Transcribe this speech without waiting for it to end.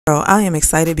Girl, I am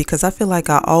excited because I feel like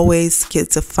I always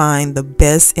get to find the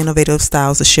best innovative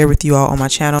styles to share with you all on my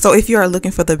channel. So if you are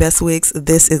looking for the best wigs,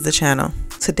 this is the channel.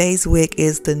 Today's wig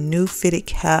is the new fitted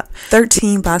cap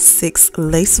 13x6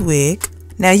 lace wig.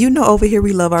 Now, you know over here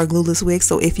we love our glueless wigs,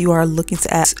 so if you are looking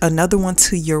to add another one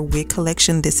to your wig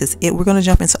collection, this is it. We're going to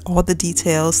jump into all the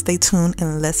details. Stay tuned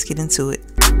and let's get into it.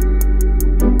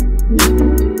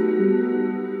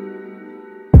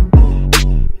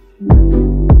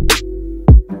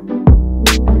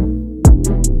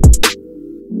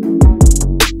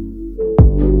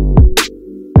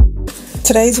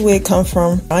 Today's wig comes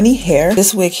from Ronnie hair.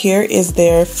 This wig here is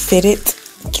their fitted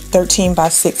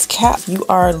 13x6 cap. You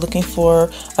are looking for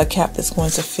a cap that's going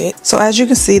to fit. So as you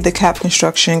can see, the cap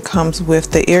construction comes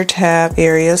with the ear tab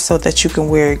area so that you can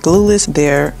wear it glueless.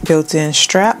 They're built-in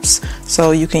straps,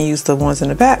 so you can use the ones in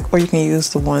the back or you can use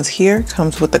the ones here.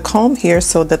 Comes with the comb here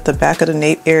so that the back of the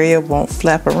nape area won't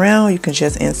flap around. You can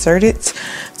just insert it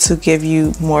to give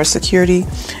you more security,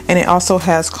 and it also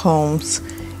has combs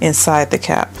inside the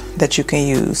cap that you can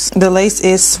use. The lace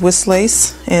is Swiss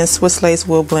lace, and Swiss lace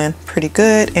will blend pretty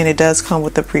good, and it does come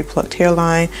with the pre-plucked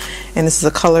hairline, and this is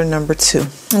a color number 2.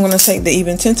 I'm going to take the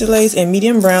even tinted lace in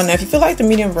medium brown. Now if you feel like the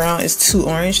medium brown is too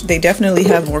orange, they definitely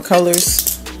have more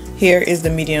colors. Here is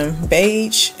the medium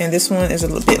beige, and this one is a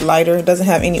little bit lighter. It doesn't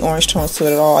have any orange tones to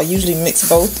it at all. I usually mix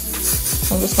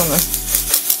both. I'm just going to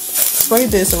spray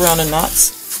this around the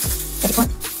knots.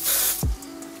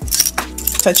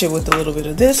 Touch it with a little bit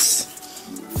of this.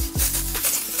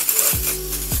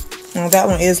 Now that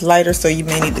one is lighter, so you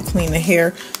may need to clean the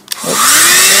hair.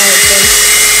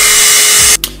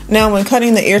 Now when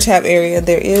cutting the ear tab area,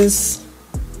 there is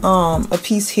a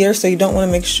piece here, so you don't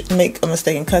want to make a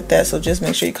mistake and cut that, so just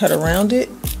make sure you cut around it.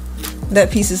 That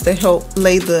piece is to help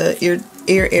lay the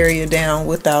ear area down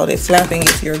without it flapping.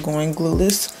 If you're going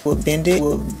glueless, we'll bend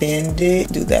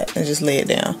it, do that and just lay it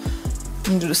down.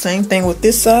 And do the same thing with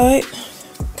this side.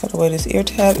 Cut away this ear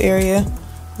tab area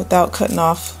without cutting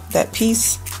off that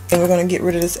piece. And we're going to get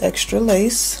rid of this extra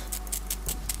lace.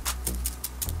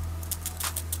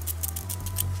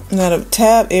 Now the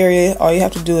tab area, all you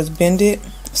have to do is bend it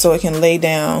so it can lay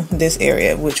down this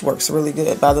area, which works really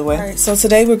good, by the way. All right, so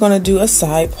today we're going to do a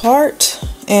side part,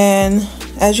 and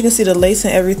as you can see, the lace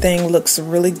and everything looks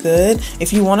really good.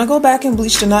 If you want to go back and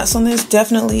bleach the knots on this,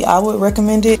 definitely I would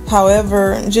recommend it.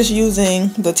 However, just using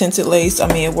the tinted lace, I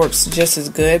mean, it works just as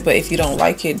good. But if you don't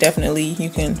like it, definitely you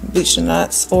can bleach the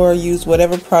knots or use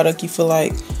whatever product you feel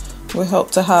like will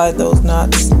help to hide those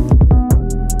knots.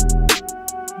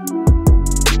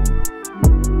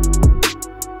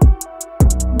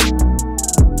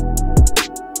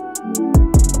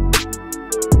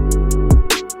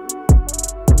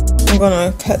 I'm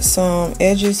gonna cut some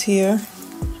edges here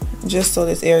just so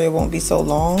this area won't be so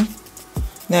long.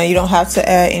 Now you don't have to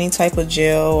add any type of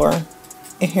gel or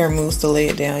hair mousse to lay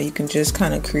it down. You can just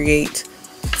kind of create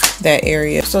that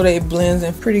area so that it blends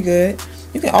in pretty good.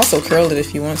 You can also curl it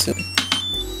if you want to.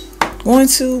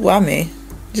 Well, I may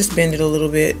just bend it a little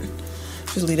bit.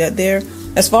 Just leave that there.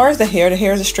 As far as the hair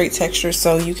is a straight texture,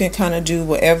 so you can kind of do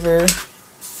whatever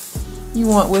you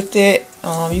want with it.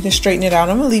 You can straighten it out.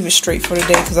 I'm gonna leave it straight for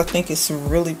today because I think it's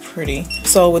really pretty.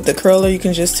 So with the curler, you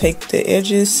can just take the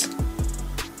edges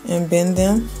and bend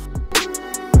them.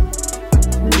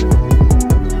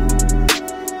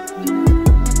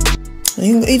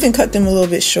 You can even cut them a little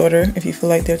bit shorter if you feel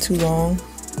like they're too long.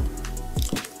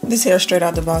 This hair straight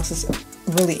out the box is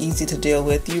really easy to deal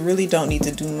with. You really don't need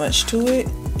to do much to it.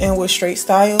 And with straight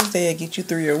styles, they'll get you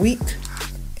through your week.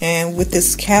 And with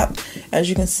this cap, as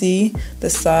you can see,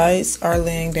 the sides are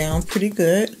laying down pretty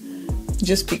good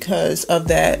just because of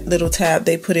that little tab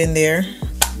they put in there.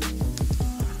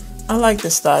 I like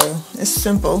this style. It's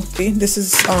simple. This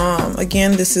is,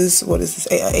 again, this is, what is this,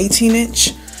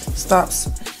 18-inch. Stops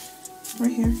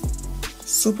right here.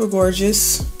 Super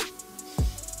gorgeous.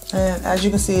 And as you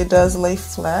can see, it does lay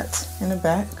flat in the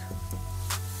back.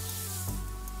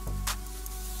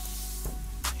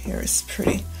 Here it's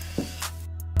pretty.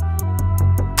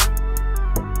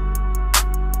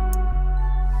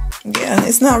 Yeah,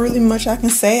 it's not really much I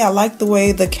can say. I like the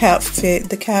way the cap fit.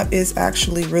 The cap is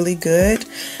actually really good.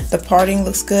 The parting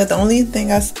looks good. The only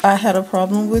thing I had a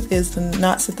problem with is the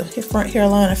knots at the front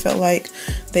hairline. I felt like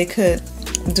they could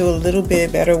do a little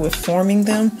bit better with forming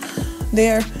them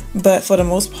there. But for the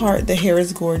most part, the hair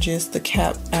is gorgeous. The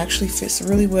cap actually fits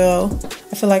really well.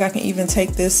 I feel like I can even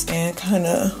take this and kind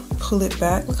of pull it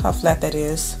back. Look how flat that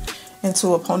is,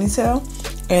 into a ponytail.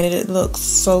 And it looks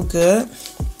so good.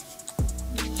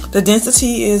 The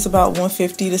density is about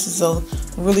 150. This is a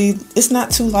really, it's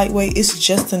not too lightweight. It's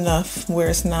just enough where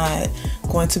it's not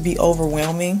going to be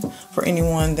overwhelming for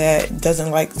anyone that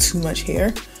doesn't like too much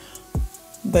hair.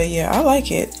 But yeah, I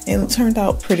like it. It turned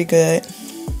out pretty good.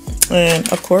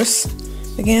 And of course,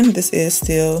 again, this is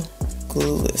still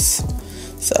glueless.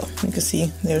 So you can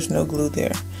see there's no glue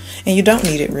there. And you don't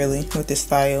need it really with this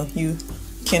style. You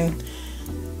can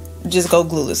just go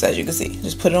glueless, as you can see.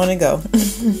 Just put it on and go.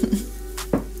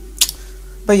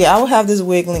 But yeah, I will have this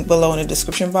wig linked below in the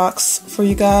description box for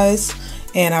you guys.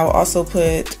 And I will also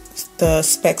put the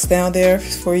specs down there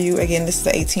for you. Again, this is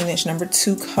the 18-inch number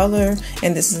 2 color.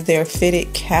 And this is their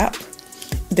fitted cap,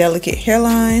 delicate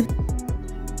hairline.